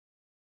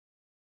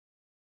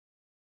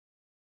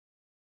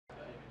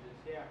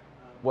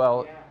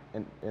Well,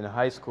 in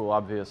high school,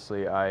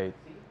 obviously, I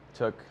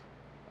took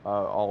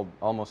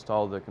almost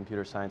all the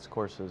computer science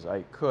courses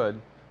I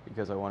could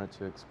because I wanted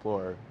to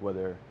explore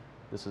whether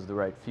this is the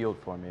right field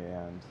for me.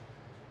 And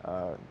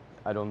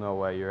I don't know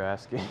why you're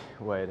asking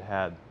why it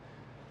had,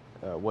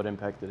 what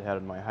impact it had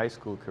on my high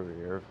school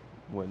career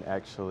when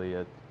actually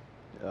it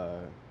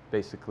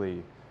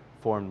basically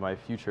formed my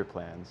future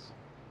plans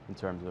in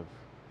terms of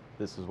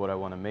this is what I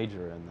want to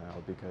major in now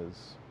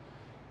because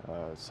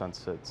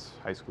since its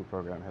high school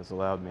program has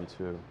allowed me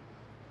to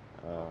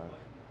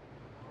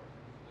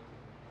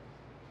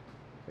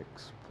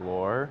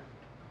explore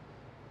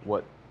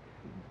what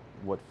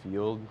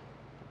field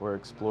or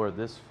explore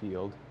this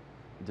field,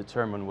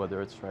 determine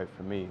whether it's right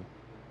for me,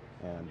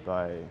 and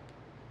by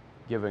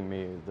giving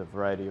me the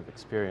variety of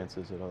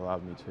experiences, it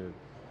allowed me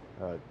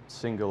to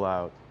single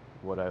out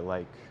what I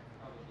like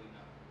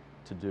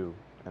to do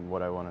and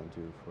what I want to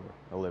do for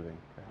a living.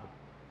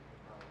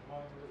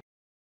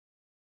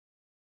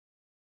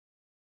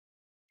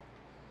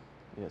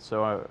 Yeah,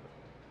 so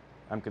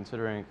I'm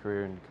considering a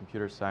career in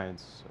computer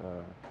science.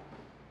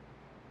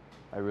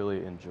 I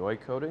really enjoy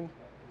coding.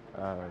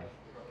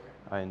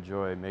 I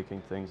enjoy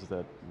making things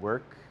that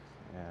work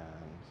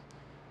and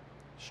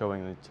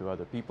showing it to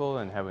other people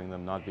and having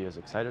them not be as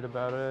excited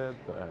about it.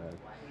 But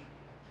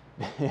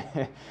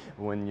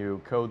when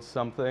you code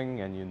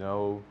something and you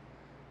know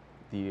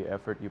the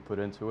effort you put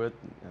into it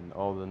and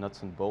all the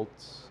nuts and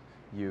bolts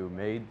you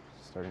made,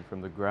 starting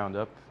from the ground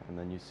up, and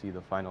then you see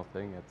the final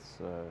thing, it's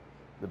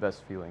the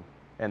best feeling.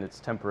 And it's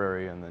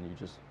temporary, and then you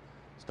just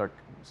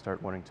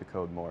start wanting to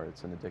code more.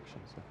 It's an addiction.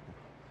 So.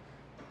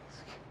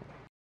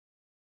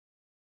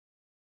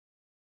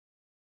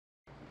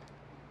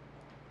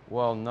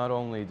 Well, not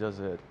only does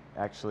it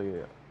actually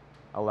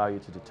allow you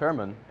to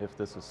determine if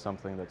this is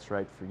something that's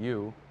right for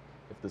you,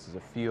 if this is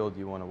a field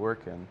you want to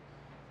work in,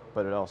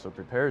 but it also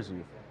prepares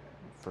you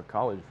for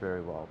college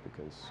very well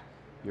because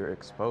you're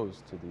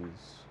exposed to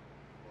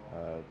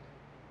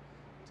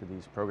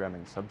these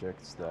programming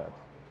subjects that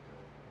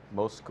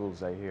most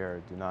schools I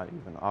hear do not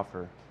even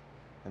offer,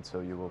 and so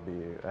you will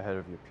be ahead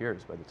of your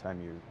peers by the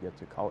time you get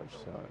to college.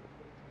 So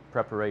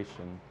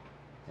preparation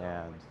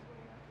and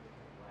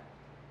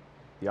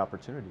the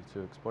opportunity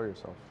to explore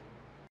yourself.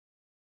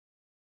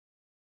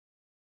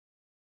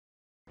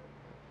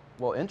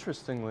 Well,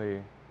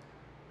 interestingly,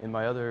 in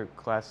my other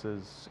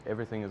classes,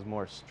 everything is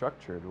more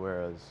structured,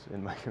 whereas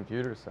in my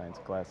computer science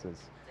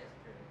classes,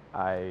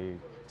 I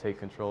take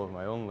control of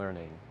my own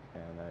learning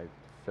and I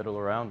fiddle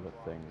around with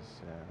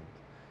things. And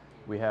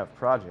we have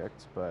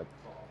projects, but,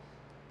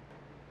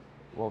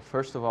 well,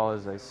 first of all,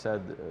 as I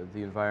said,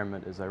 the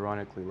environment is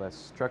ironically less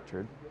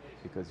structured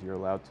because you're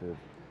allowed to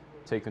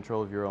take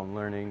control of your own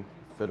learning,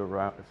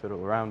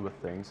 fiddle around with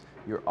things.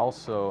 You're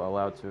also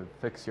allowed to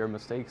fix your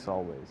mistakes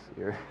always.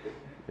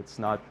 It's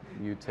not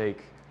you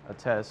take a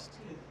test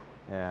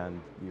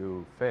and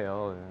you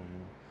fail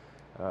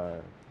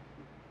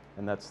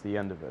and that's the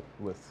end of it.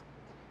 With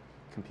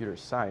computer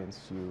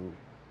science,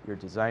 you're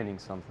designing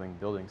something,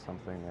 building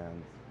something,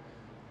 and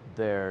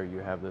there you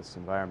have this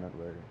environment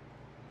where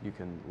you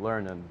can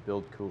learn and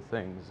build cool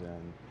things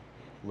and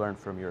learn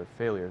from your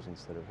failures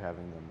instead of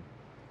having them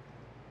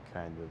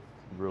kind of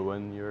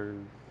ruin your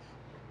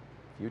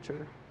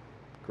future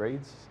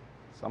grades,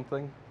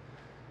 something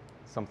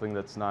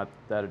that's not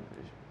that,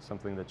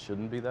 something that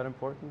shouldn't be that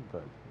important,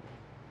 but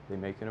they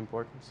make it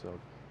important. So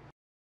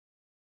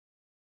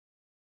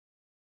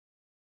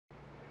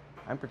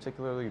I'm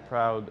particularly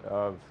proud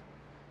of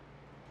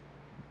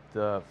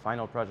the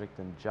final project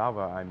in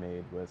Java I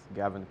made with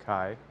Gavin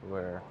Kai,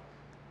 where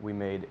we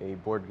made a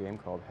board game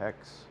called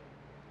Hex.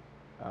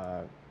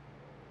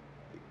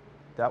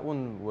 That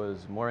one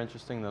was more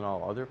interesting than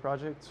all other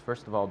projects.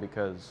 First of all,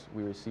 because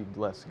we received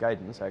less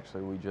guidance.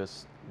 Actually, we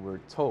just were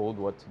told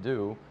what to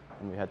do,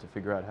 and we had to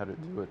figure out how to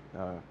do it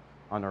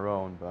on our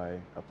own by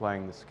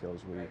applying the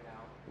skills we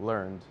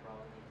learned.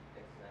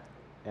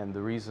 And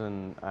the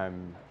reason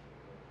I'm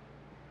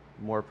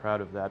more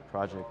proud of that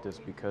project is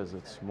because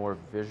it's more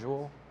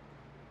visual,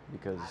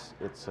 because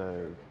it's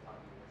a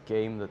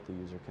game that the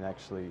user can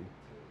actually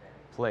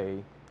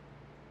play.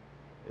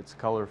 It's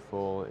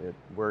colorful, it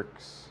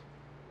works,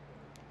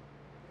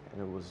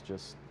 and it was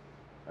just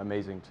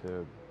amazing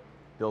to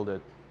build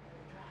it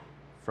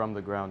from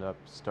the ground up,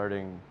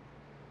 starting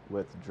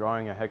with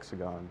drawing a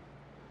hexagon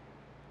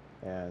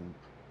and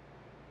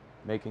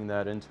making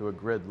that into a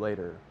grid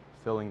later,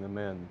 filling them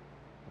in,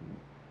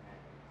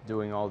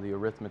 doing all the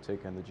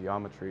arithmetic and the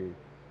geometry,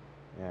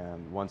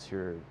 and once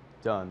you're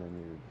done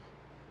and you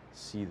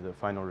see the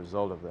final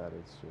result of that,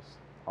 it's just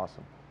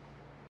awesome.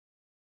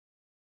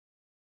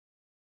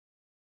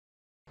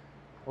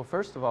 Well,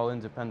 first of all,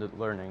 independent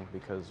learning,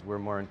 because we're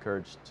more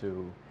encouraged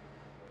to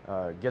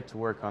get to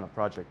work on a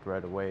project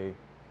right away,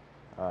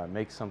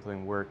 make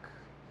something work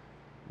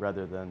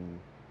rather than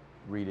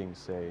reading,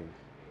 say,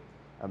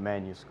 a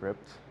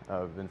manuscript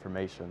of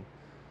information.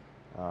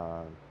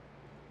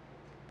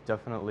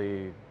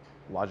 Definitely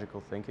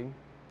logical thinking,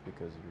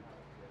 because you're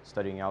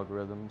studying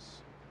algorithms,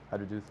 how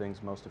to do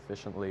things most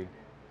efficiently.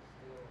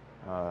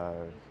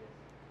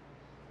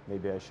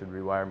 maybe I should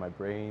rewire my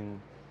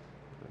brain.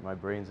 My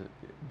brain's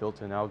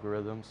built in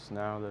algorithms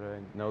now that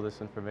I know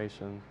this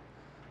information.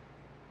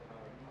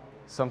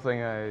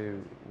 Something I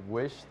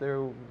wish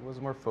there was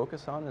more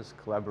focus on is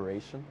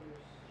collaboration,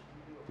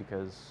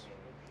 because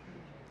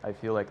I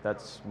feel like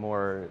that's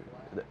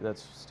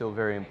still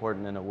very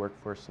important in a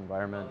workforce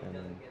environment,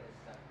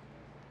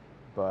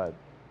 but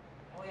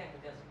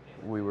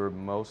we were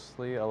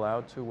mostly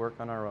allowed to work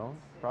on our own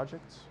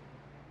projects,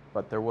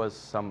 but there was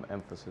some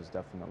emphasis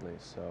definitely,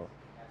 so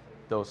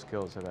those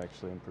skills have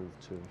actually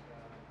improved too.